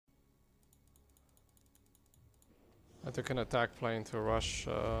I took an attack plane to rush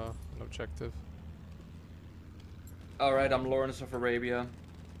an objective. Alright, I'm Lawrence of Arabia.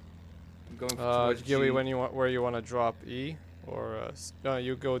 I'm going towards Gilly, G. when you where you want to drop E, or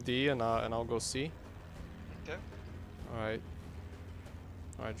you go D and I'll go C. Okay. Alright.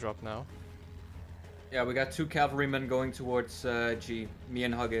 Alright, drop now. Yeah, we got 2 cavalrymen going towards G. Me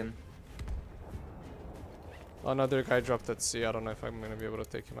and Huggin. Another guy dropped at C. I don't know if I'm gonna be able to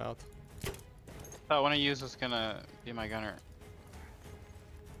take him out. Thought one of you was gonna be my gunner.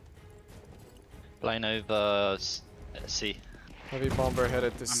 Plane over C. Heavy bomber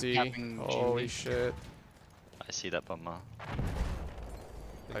headed to I'm C. capping Holy GV. shit. I see that bomber.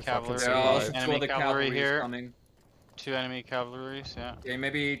 The I cavalry, fucking There are also survived. 2 enemy other cavalry cavalry here. coming. 2 enemy cavalries, yeah. Okay,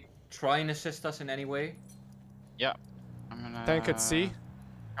 maybe try and assist us in any way. Yeah. I'm gonna Tank at C.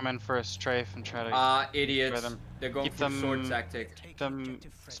 come in for a strafe and try to Idiots. them. They're going Keep for the sword them- tactic. keep them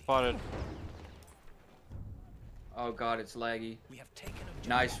spotted. Oh god, it's laggy.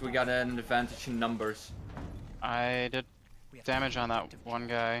 Nice, we got an advantage in numbers. I did damage on that one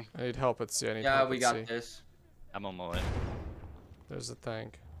guy. I need help at C. I need Yeah, help we at got C. this. I'm on my way. There's a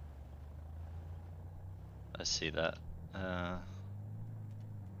tank. I see that.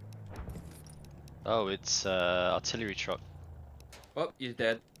 Oh, it's artillery truck. Oh, he's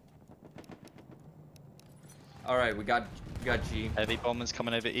dead. Alright, we got G. Heavy bombers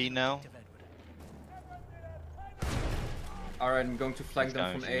coming over E now. Alright, I'm going to flank He's them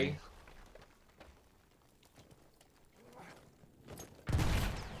going from for A. me.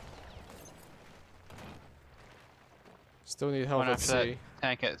 Still need help One at after C. that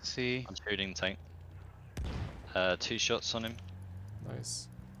tank at C. I'm shooting tank. 2 shots on him. Nice.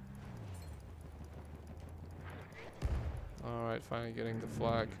 Alright, finally getting the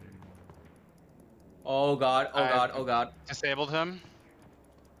flag. Oh god, oh god, oh god. Disabled him.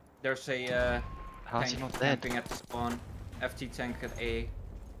 There's a How's he tank not dead? camping at the spawn. FT tank at A.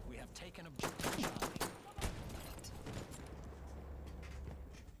 We have taken objective Charlie.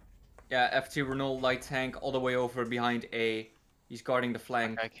 Yeah, FT Renault light tank all the way over behind A. He's guarding the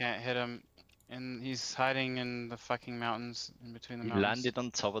flank. I can't hit him. And he's hiding in the fucking mountains, in between the You mountains. landed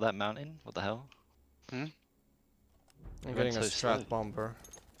on top of that mountain? What the hell? I'm went getting a so strat slow. bomber.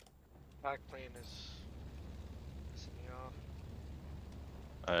 Back plane is pissing me off.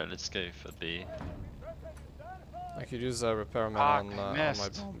 Alright, let's go for B. I could use a repairman Fuck, on my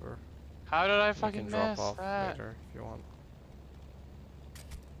missed. bomber. How did I You fucking can drop miss off that? later if you want.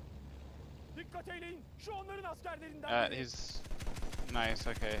 He's nice.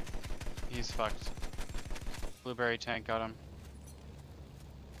 Okay, he's fucked. Blueberry tank got him.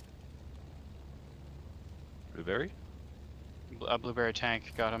 Blueberry? A blueberry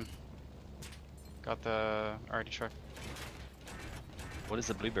tank got him. Got the RD truck. What is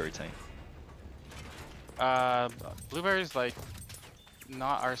the blueberry tank? Blueberry's like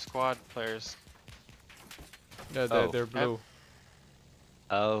not our squad players. Yeah, they're blue.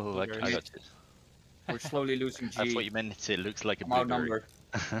 Oh, Blueberry. I got you. We're slowly losing G. I thought you meant it looks like a I'm blueberry.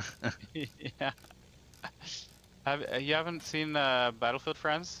 outnumbered. Yeah. You haven't seen Battlefield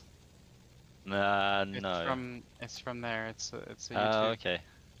Friends? No. It's from there. It's a YouTube. Oh, okay.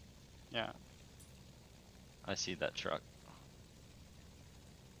 Yeah. I see that truck.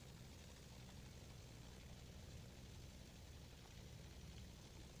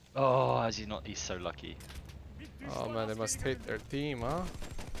 Oh, as he's not, he's so lucky. Oh man, they must hate their team, huh?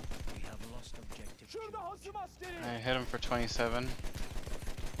 We have lost objective Charlie. I hit him for 27.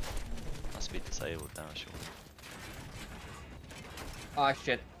 Must be disabled now, sure. Ah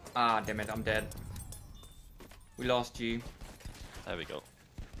shit. Ah damn it, I'm dead. We lost G. There we go.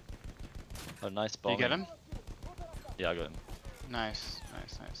 Oh, nice bomb. You get him? Yeah, I got him. Nice.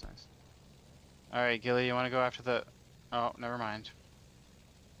 Alright, Gilly, you want to go after the... Oh, never mind.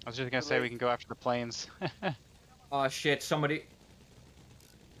 I was just gonna say we can go after the planes. Ah shit, somebody.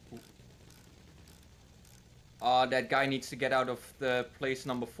 Ah, that guy needs to get out of the place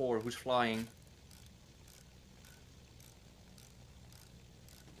number 4 who's flying.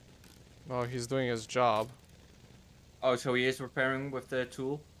 Oh, he's doing his job. Oh, so he is repairing with the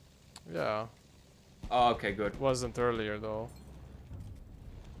tool? Yeah. Oh, okay, good. Wasn't earlier though.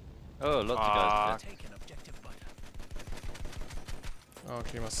 Oh, lots of guys there. Taken objective butter. Oh,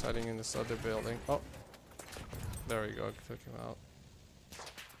 he was hiding in this other building. Oh. There we go, took him out.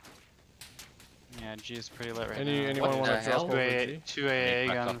 Yeah, G is pretty lit right Anyone What want the to hell? drop over G? Two AA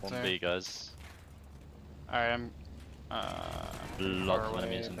Back guns up on there. B, guys. Alright, I'm Lots of far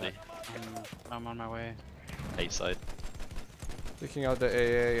enemies away, on B. but I'm on my way. A side. Taking out the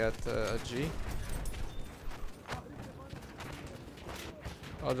AA at G.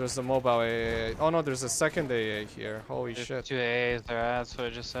 Oh, there's a mobile AA. Oh no, there's a second AA here. Holy There's shit. 2 AAs there, that's what I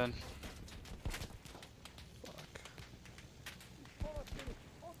just said.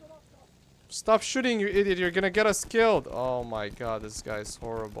 Stop shooting, you idiot. You're gonna get us killed. Oh my god, this guy's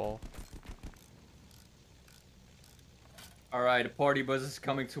horrible. Alright, a party bus is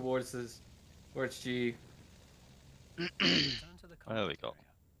coming towards us. Towards G. Return to the There we go. area.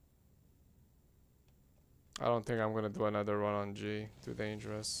 I don't think I'm gonna do another run on G. Too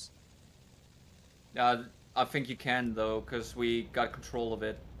dangerous. I think you can though, because we got control of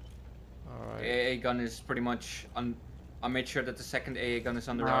it. Alright. AA gun is pretty much I made sure that the second AA gun is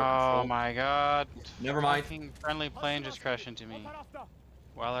under our Oh control. my god. Never mind. Fucking friendly plane just crashed into me.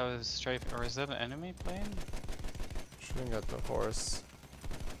 While I was strafing. Or is that an enemy plane? Shooting at the horse.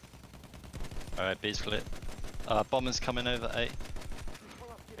 Alright, B's clear. Bombers coming over A.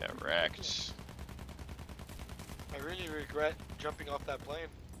 Get wrecked. I really regret jumping off that plane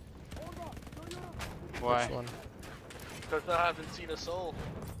Why? Which one? because I haven't seen a soul.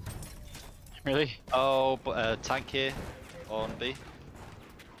 Really? Oh, tank here on B.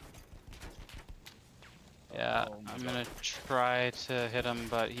 Yeah, Oh my I'm gonna try to hit him,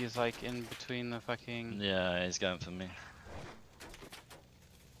 but he's like in between the fucking. Yeah, he's going for me.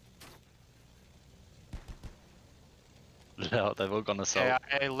 No, they've all gone assault. Yeah,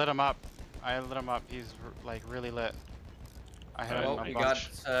 I lit him up. I lit him up. He's like really lit. I hit him Well, a we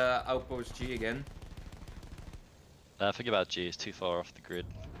bunch. got outpost G again. Think about G, it's too far off the grid.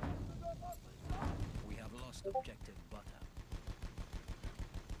 We have lost objective butter.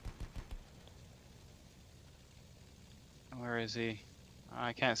 Where is he?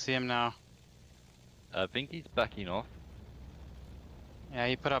 I can't see him now. I think he's backing off. Yeah,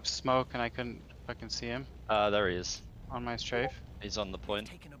 he put up smoke and I couldn't fucking see him There he is. on my strafe. He's on the point.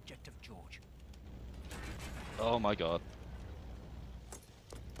 Taken objective George. Oh my god.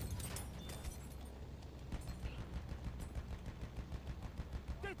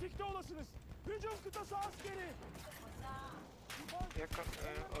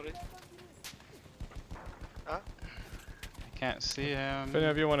 I can't see him. If any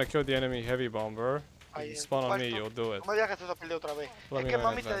of you want to kill the enemy heavy bomber, Ahí, you en spawn tu on me, cuarto. you'll do it. No me digas que esto se perdió otra vez. Let Es me que know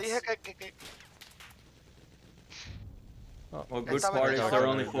in mami te dije advance. que Oh, Well, good Estaba part en is el they're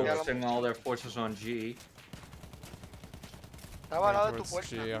lado only de- focusing all their forces on G. estaba al lado de tu towards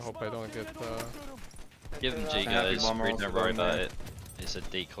puerta. G, I hope I don't get Give him G, Entre Heavy guys. bomber We also don't worry going about there. it. It's a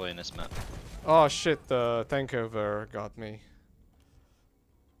decoy in this map. Oh shit, the tank over got me.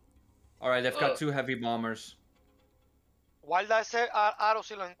 Alright, they've got 2 heavy bombers. Guarda ese aro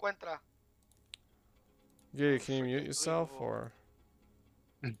si lo encuentra. Gary, can you mute yourself or?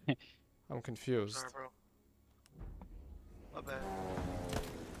 I'm confused. Sorry, bro. My bad.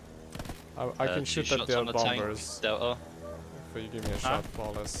 I can Two shoot at shots the on the bombers. tank. Delta. If you give me a shot,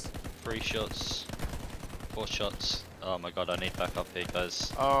 flawless. 3 shots. 4 shots. Oh my god, I need backup here,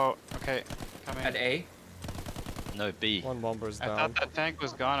 guys. Oh, okay. Coming. At A? No, B. One bomber's I down. thought that tank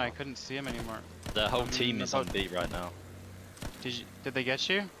was gone. I couldn't see him anymore. The whole I'm team is on about- B right now. Did they get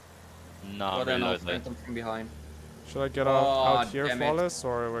you? Nah, Well, then I'll reload flank there. them from behind. Should I get Oh, out here, damn it. flawless,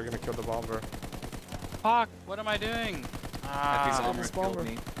 or we're gonna kill the bomber? Fuck! What am I doing? Heavy Ah, bomber this killed bomber.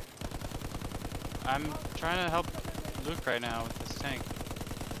 me. I'm trying to help Luke right now with this tank.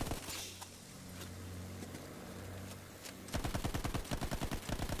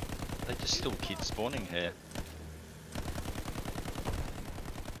 They just still keep spawning here.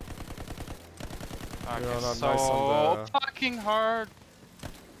 Fuck, You're it's not so nice on the- fucking hard.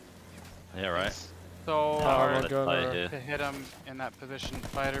 Yeah, right. It's so Oh, hard we're Let's gonna- play here. to hit him in that position.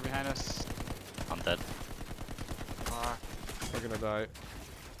 Fighter behind us. I'm dead. Fuck. We're gonna die.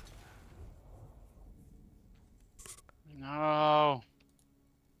 No.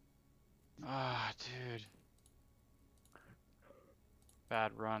 Ah, dude.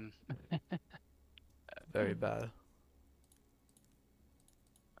 Bad run. Very bad.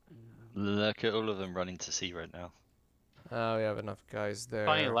 Look at all of them running to C right now. Oh, we have enough guys there.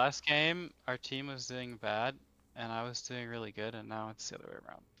 Funny, last game our team was doing bad and I was doing really good, and now it's the other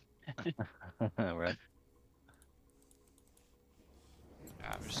way around. Right.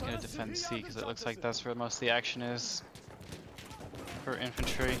 Yeah, I'm just gonna defend C because it looks like that's where most of the action is for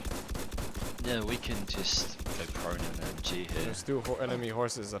infantry. Yeah, we can just go prone and G here. There's 2 enemy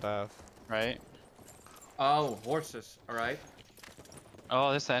horses at F. Right? Oh, horses. Alright.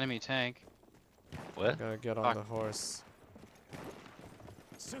 Oh, this is the enemy tank. Where? Gotta get on Fuck. the horse.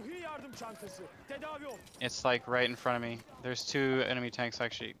 It's like right in front of me. There's 2 enemy tanks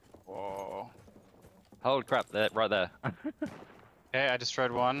actually. Whoa. Holy crap, there, right there. Okay, I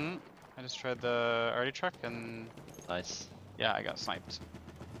destroyed one. I destroyed the arty truck and Nice. yeah, I got sniped.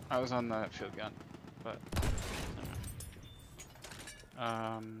 I was on the field gun, but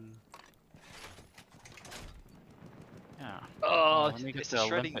yeah. Oh, Let me get it's the a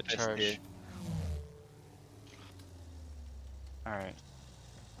shredding limpet vest here. charge. All right.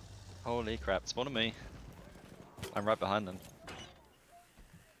 Holy crap, spawn on me. I'm right behind them.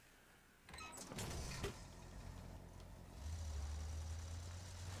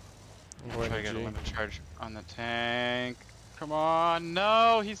 I'm going Try to to get a G. limit charge on the tank. Come on,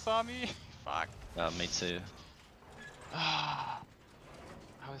 no, he saw me. Fuck. Me too. I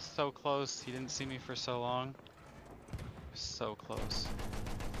was so close. He didn't see me for so long. So close.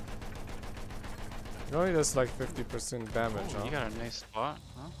 It only does like 50% damage, Oh, huh? you got a nice spot,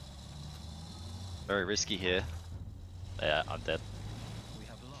 huh? Very risky here. Yeah, I'm dead. We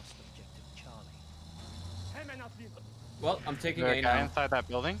have lost objective Charlie. Well, I'm Is taking there A a guy now. inside that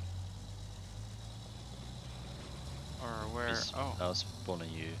building? Or where? He's, Oh. I'll spawn on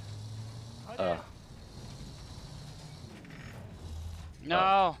you.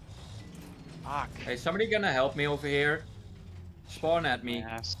 No! Fuck. Hey, somebody gonna help me over here? Spawn at me.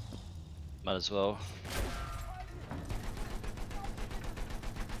 Yes. Might as well.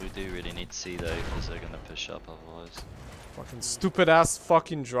 We do really need C though, because they're gonna push up otherwise. Fucking stupid ass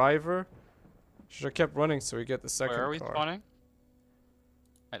fucking driver. Should have kept running so we get the second Where are we car. spawning?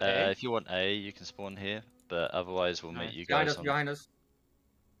 At A? If you want A, you can spawn here, but otherwise we'll meet Nice. you Behind guys us, on. behind us.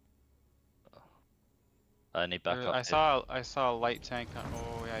 I need backup. I saw a light tank.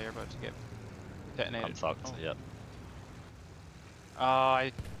 Oh yeah, you're about to get detonated. I'm fucked. Oh. Yep.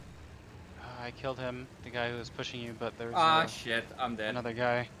 I killed him, the guy who was pushing you, but there was Ah, shit, I'm dead. another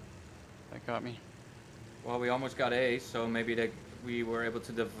guy that got me. Well, we almost got A, so maybe we were able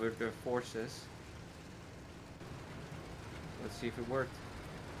to divert their forces. Let's see if it worked.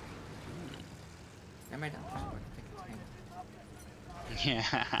 Damn it, I'm just going to take a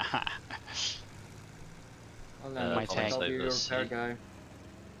tank. Yeah. Well, then My looks tank. like I'll be your Let's repair see. guy.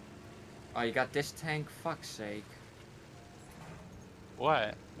 Oh, you got this tank? Fuck's sake.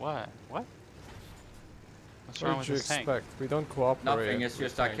 What? What? What? What's What wrong did with you this tank? expect? We don't cooperate. Nothing, it's with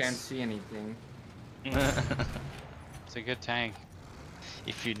just I can't tanks. see anything. It's a good tank.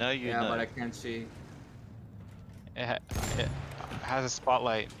 If you know, you Yeah, know. but I can't see. It has a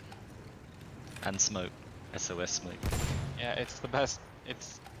spotlight. And smoke. SOS smoke. Yeah, it's the best.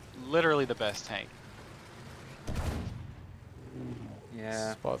 It's literally the best tank.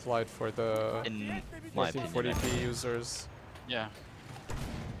 Yeah. Spotlight for the In my opinion. 1440p users. Yeah.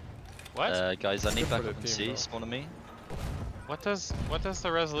 What? Guys, I need Good for backup the on team, C. though. Spawn on me. What does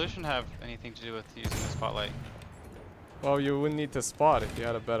the resolution have anything to do with using the spotlight? Well, you wouldn't need to spot if you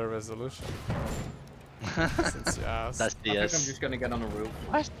had a better resolution. Since you asked. That's I think I'm BS. just gonna get on the roof.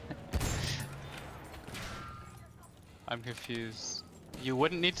 What? I'm confused. You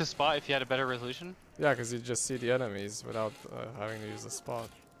wouldn't need to spot if you had a better resolution? Yeah, because you just see the enemies without having to use a spot.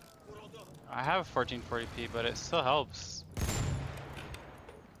 I have 1440p, but it still helps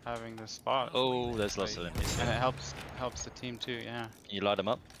having the spot. Oh, there's lots of enemies. And it helps the team too, yeah. Can you light them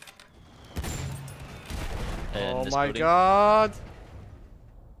up? In Oh this my building. god!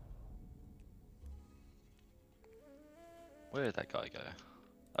 Where did that guy go?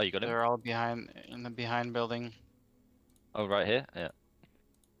 Oh, you got him? They're all in the behind building. Oh, right here? Yeah.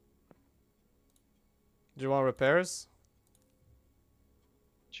 Do you want repairs?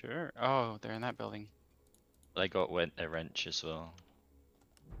 Sure. Oh, they're in that building. They got a wrench as well.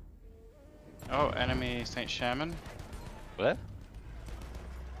 Oh, enemy Saint Shaman. Where?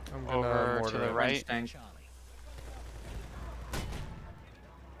 I'm gonna Over to mortar the it. right. Tank. Charlie.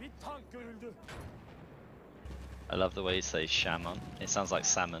 Bir tank görüldü. I love the way you say shaman. It sounds like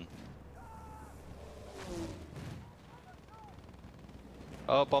salmon.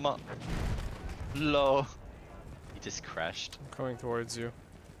 Oh, bomber. Lol. He just crashed. I'm coming towards you.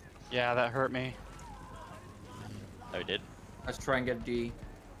 Yeah, that hurt me. Oh, he did? Let's try and get D.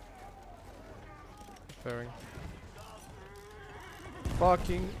 Repairing.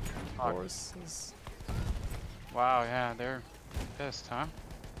 Fucking Fuck. horses. Wow, yeah, they're pissed, huh?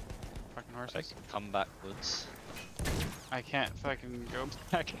 Fucking I horses. can come backwards. I can't fucking go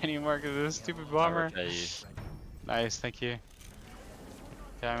back anymore because of this stupid I'll bomber. repair you. Nice, thank you.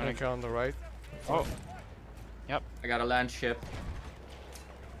 Okay, I'm gonna Tank on the right. Oh, I got a land ship.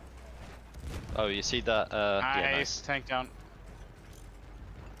 Oh, you see that? Yeah, nice. nice. Tank down.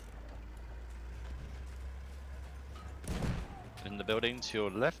 In the building to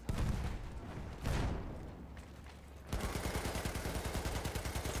your left.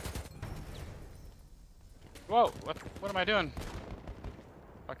 Whoa, what am I doing?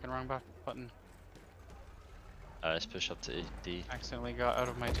 Fucking wrong button. Let's push up to D. Accidentally got out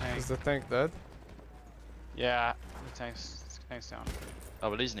of my tank. Is the tank dead? Yeah, the tank's down. Oh,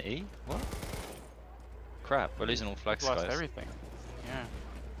 we're losing E? What? Crap, we're losing all flags, Lost guys. everything.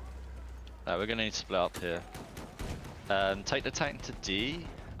 Yeah. We're gonna need to split up here. Take the tank to D.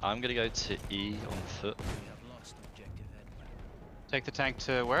 I'm gonna go to E on foot. We have lost objective Edward. Take the tank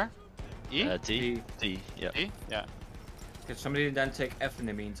to where? E? D. D. Yeah. E? Yeah. Can somebody then take F in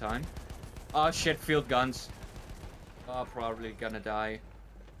the meantime? Oh shit, field guns. Oh, probably gonna die.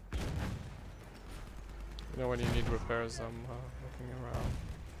 You know when you need repairs, I'm looking around.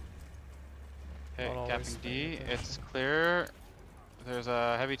 Okay, Not always capping D. paying attention. It's clear. There's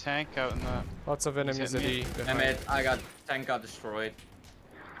a heavy tank out in the. Lots of enemies at hitting E. Damn behind. it, tank got destroyed.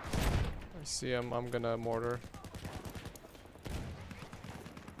 I see him. I'm gonna mortar.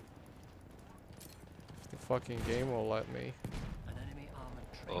 If the fucking game will let me. An enemy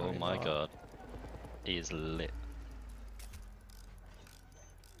armored train. Oh my god. E is lit.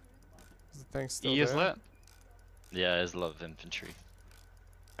 Is the tank still E there? is lit. Yeah, there's a lot of infantry.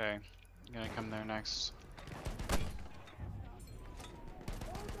 Okay, I'm gonna come there next.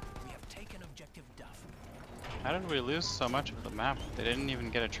 We have taken objective Duff. How did we lose so much of the map? They didn't even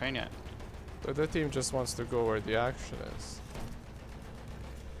get a train yet. The other team just wants to go where the action is.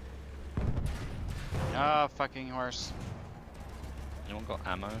 Ah, fucking horse. Anyone got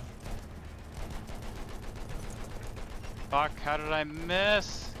ammo? Fuck, how did I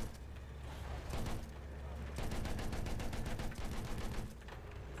miss?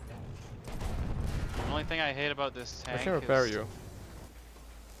 The only thing I hate about this I tank can repair you.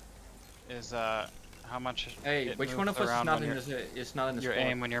 is how much Hey, it which one moves of us around not when in you're- is not in the your squad?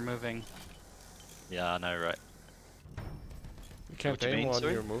 aim when you're moving. Yeah, I know, right? You can't What do you aim mean, while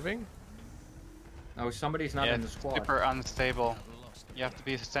sorry? you're moving? No, somebody's not Yeah, in the it's squad. super unstable. Have lost You have to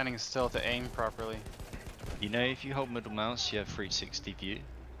be standing still to aim properly. You know, if you hold middle mouse, you have 360 view.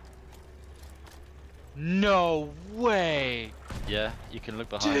 No way! Yeah, you can look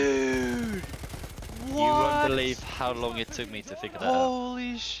behind. Dude! You won't believe how long it took me to figure that out.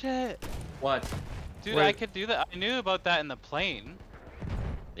 Holy shit! What? Dude, Wait. I could do that. I knew about that in the plane.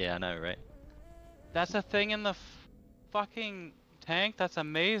 Yeah, I know, right? That's a thing in the fucking tank? That's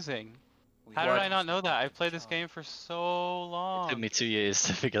amazing. We How have did I not lost know that? I objective played this Charlie. game for so long. It took me 2 years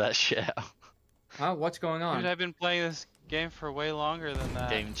to figure that shit out. Huh? What's going on? Dude, I've been playing this game for way longer than that.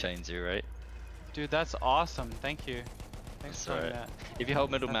 Game changer, right? Dude, that's awesome. Thank you. Thanks That's for alright. that. If you hold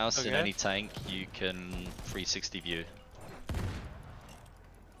middle That's mouse so in good. any tank, you can 360 view.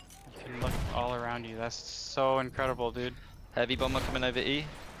 You can look all around you. That's so incredible, dude. Heavy bomber coming over E.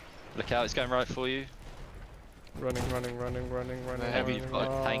 Look out, it's going right for you. Running, running, running, running, running. Heavy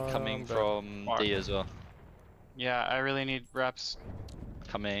running, tank coming back. from Fuck. D as well. Yeah, I really need reps.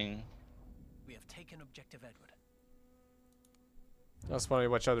 Coming. We have taken objective Edward. That's funny.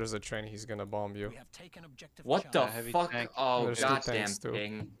 Watch out. There's a train. He's gonna bomb you. We have taken objective What the Charlie. heavy fuck? tank. Oh, There's two goddamn tanks too.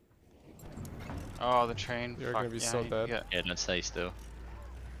 thing. Oh, the train. You're Fuck, gonna be yeah, so you dead. get- Yeah, don't stay still.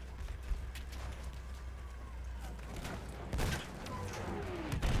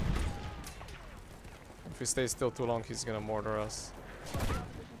 If we stay still too long, he's gonna mortar us.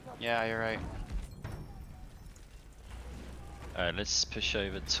 Yeah, you're right. Alright, let's push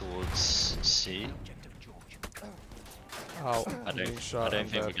over towards C. Objective George. Ow. I I'm being don't, shot. I don't I'm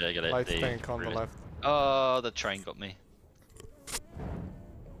think we're dead. gonna get it. Light D, tank on really. the left. Oh, the train got me. It's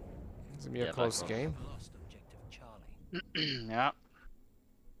gonna be Yeah, a back close off. game. Lost objective Charlie. Yeah.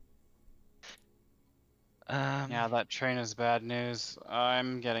 Yeah, Um, that train is bad news.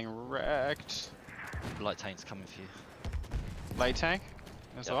 I'm getting wrecked. light tank's coming for you. Light tank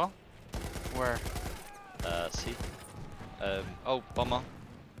as Yep. well? Where? C. Oh, bomber.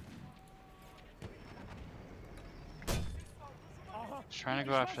 Trying to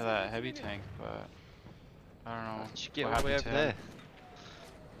go after that heavy tank, but I don't know. Should get what all the way happened over to there. him.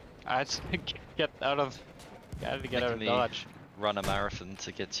 I had to get out of. I had to get out of Making me dodge. Run a marathon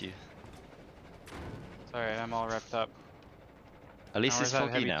to get to you. Sorry, I'm all wrapped up. At least Now, it's where's that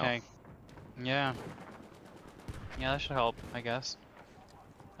foggy heavy now. tank? Yeah. Yeah, that should help, I guess.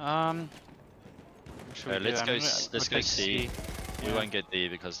 Should we do? Let's I'm go. gonna Let's look go like C. We Yeah. won't get D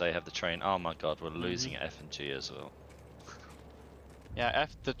because they have the train. Oh my god, we're losing Mm-hmm. F and G as well. Yeah,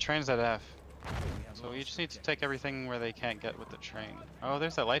 F. The train's at F. We have So we lost just need to objective. take everything where they can't get with the train. Oh,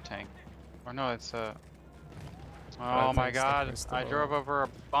 there's that light tank. Or no, it's a. Oh Light my tank's god! definitely still I drove alive. over a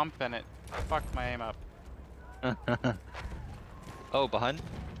bump and it fucked my aim up. Oh, behind.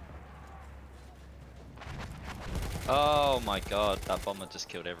 Oh my god, that bomber just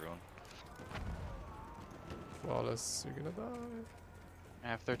killed everyone. Flawless. You're gonna die. I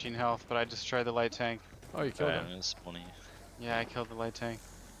have 13 health, but I destroyed the light tank. Oh, you killed him. it's funny. Yeah, I killed the light tank.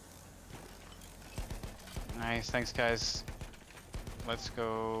 Nice, thanks guys. Let's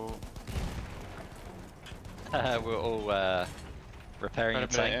go. We're all repairing Quite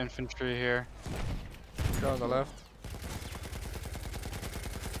the a bit of tank. infantry here. Go on the left.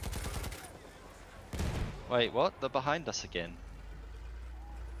 Wait, what? They're behind us again.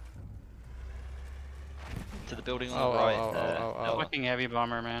 To the building on Oh, the right oh, there. oh, oh, Delta. Fucking heavy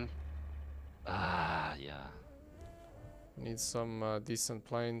bomber, man. Ah, yeah. Need some decent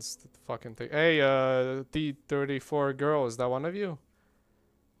planes to fucking take. Hey, T-34 girl, is that one of you?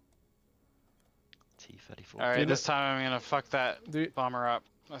 T-34. you Alright, know- this time I'm gonna fuck that Do you, bomber up.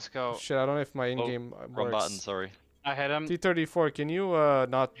 Let's go. shit, I don't know if my in-game Wrong button, works. sorry. I hit him. T-34, can you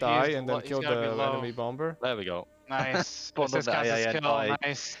not die and then he's kill gotta be the low. enemy bomber? There we go. Nice. Spawned This on the counts as AAN kill. died.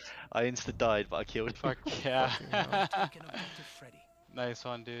 Nice. I insta died, but I killed him. Fuck yeah. Taken objective Freddy. Nice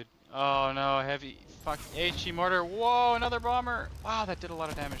one, dude. Oh no, heavy. Fuck. HE mortar. Whoa, another bomber. Wow, that did a lot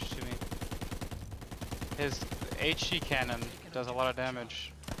of damage to me. His HE cannon does a lot of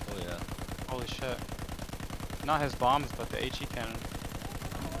damage. Oh yeah. Holy shit. Not his bombs, but the HE cannon.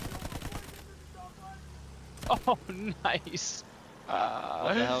 Oh, nice.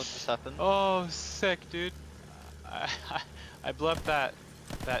 What the hell just happened? Oh, sick, dude. I blew up that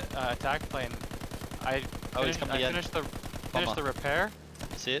attack plane. I Oh, he's finished, coming I again. finished the Bomber. repair.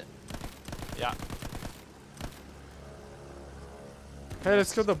 You see it? Yeah. Hey,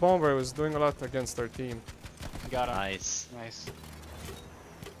 let's kill the bomber. It was doing a lot against our team. Got him. Nice. Nice.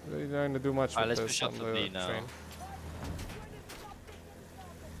 They're not gonna do much Alright, with let's this push up on for the B now. train.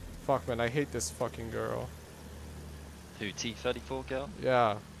 Fuck, man, I hate this fucking girl. Who, T-34 girl?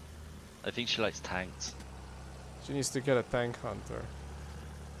 Yeah, I think she likes tanks. she needs to get a tank hunter.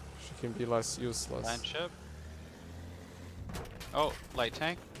 She can be less useless. Land ship. Oh, light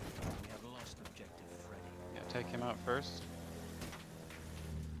tank. We have lost objective Freddy. Yeah, take him out first.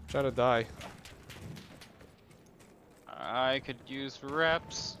 Try to die. I could use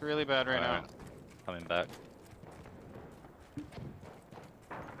reps really bad right now. Alright. Coming back.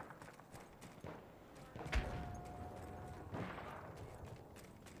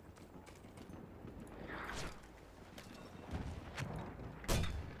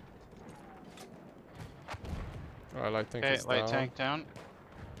 Alright, light tank Okay, is light down. tank down.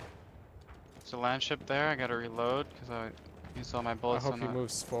 There's a land ship there. I gotta reload because I used all my I bullets hope on he the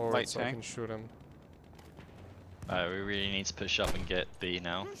moves forward light so I tank. can shoot him. We really need to push up and get B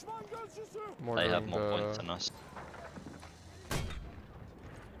now. More They have during more points the... than us.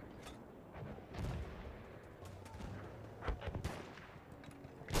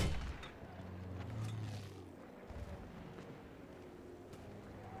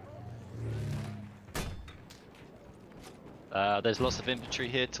 There's lots of infantry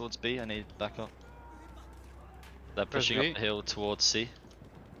here towards B. I need backup. They're Where's pushing B? up the hill towards C.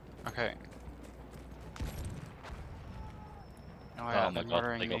 Okay. Oh, Oh yeah, my they're god,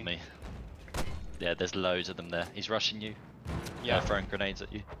 murdering they got me. Yeah, there's loads of them there. He's rushing you. Yeah, They're throwing grenades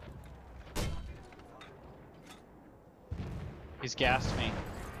at you. he's gassed me.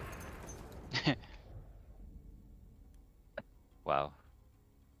 Wow.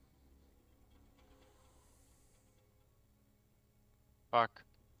 Fuck.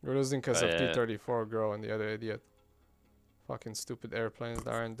 We're losing because Oh, of yeah. T-34 girl and the other idiot. Fucking stupid airplanes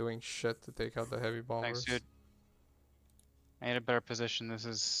that aren't doing shit to take out the heavy bombers. Thanks, dude. I need a better position. This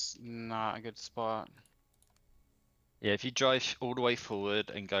is not a good spot. Yeah, if you drive all the way forward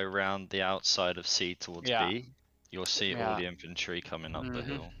and go around the outside of C towards Yeah. B, you'll see Yeah. all the infantry coming up the Mhm.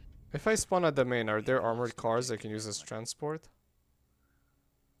 hill. If I spawn at the main, are there armored cars I can use as transport?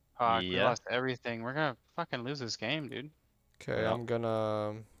 Fuck, we Yeah. lost everything. We're gonna fucking lose this game, dude. Okay, Yeah. I'm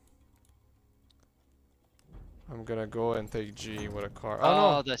gonna go and take G with a car. Oh,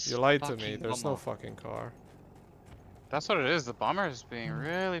 Oh, no, this you lied to me. fucking There's no bomber. fucking car. That's what it is. The bomber is being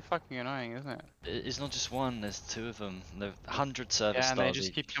really fucking annoying, isn't it? It's not just one, there's two of them. There are 100 service Yeah, and they stars just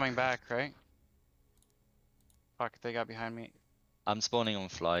each. keep coming back, right? Fuck, they got behind me. I'm spawning on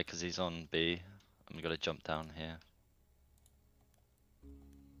Fly because he's on B. I'm gonna jump down here.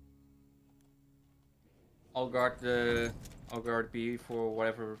 I'll guard B for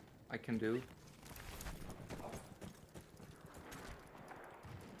whatever I can do.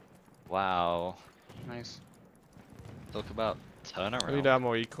 Wow. Nice. Talk about I need turnaround.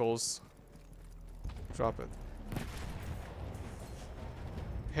 ammo equals. Drop it.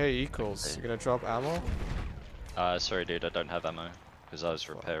 Hey, equals. Okay. You gonna drop ammo? Sorry dude, I don't have ammo because I was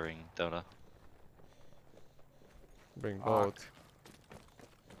repairing Delta. Bring Fuck. both.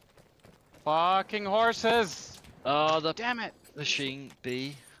 Fucking horses! Oh, the Damn it! pushing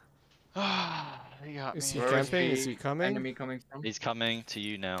B. He got Is me. he Where is camping? the Is he coming? Enemy coming from? He's coming to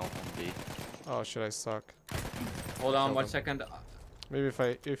you now on B. Oh, should I suck? Hold on Killed 1 him. second. Maybe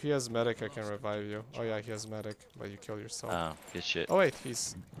if he has medic, I can revive you. Oh yeah, he has medic, but you kill yourself. Oh, good shit. Oh wait,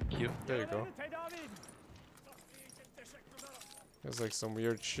 he's. Cute. There you go. He has like some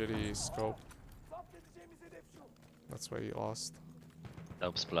weird shitty scope. That's why he lost.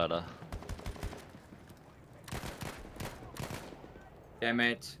 Help splatter. Damn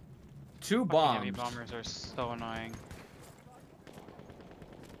it. 2 Fucking heavy bombs. bombers are so annoying.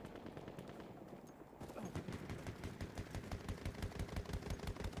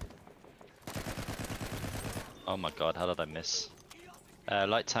 Oh my god, how did I miss?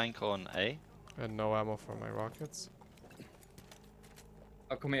 Light tank on A. And no ammo for my rockets.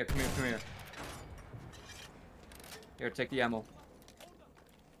 Oh, come here, come here, come here. Here, take the ammo.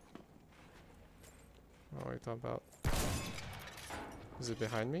 What are you talking about? Is it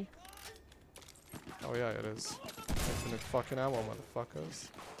behind me? Oh yeah, it is. Infinite fucking ammo, motherfuckers.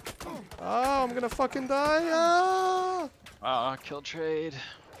 Oh, I'm gonna fucking die! Ah! Kill trade.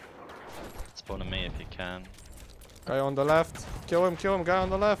 Spawn on me if you can. Guy on the left. Kill him, guy on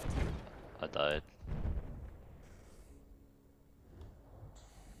the left. I died.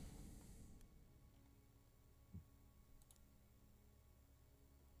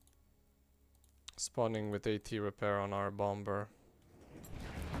 Spawning with AT repair on our bomber.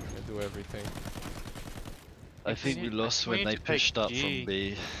 I do everything. I think we lost we when need they to take pushed up G. from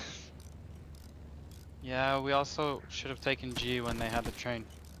B. Yeah, we also should have taken G when they had the train.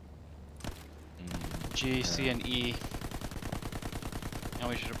 G, C, yeah. and E. And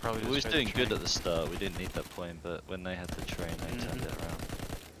we should have probably We was destroyed doing the good train. at the start, we didn't need that point, but when they had the train, they turned it around.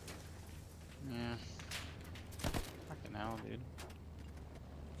 Yeah. Fucking hell, dude.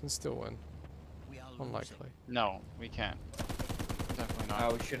 Can still win. We are losing. Unlikely. No, we can't. Definitely not.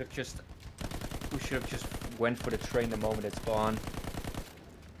 Oh, we should have just went for the train the moment it spawned.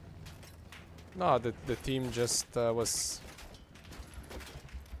 No, the team just was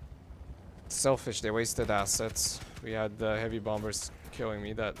selfish. They wasted assets. We had heavy bombers killing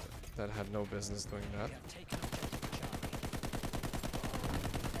me that had no business doing that. We have taken objective Charlie.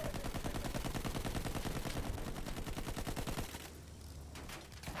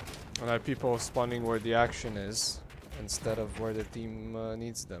 And I had people spawning where the action is instead of where the team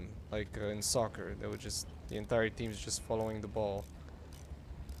needs them. Like in soccer, they would just the entire team's just following the ball.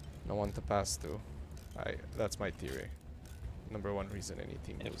 No one to pass to. That's my theory. Number one reason any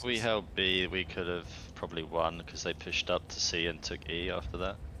team loses. If we held B, we could have probably won because they pushed up to C and took E after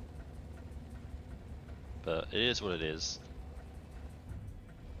that. But it is what it is.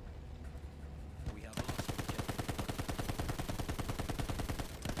 We have lost objective.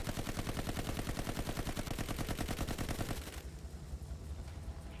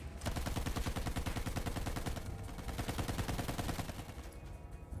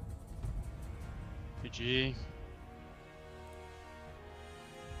 GG.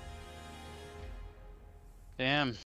 Damn.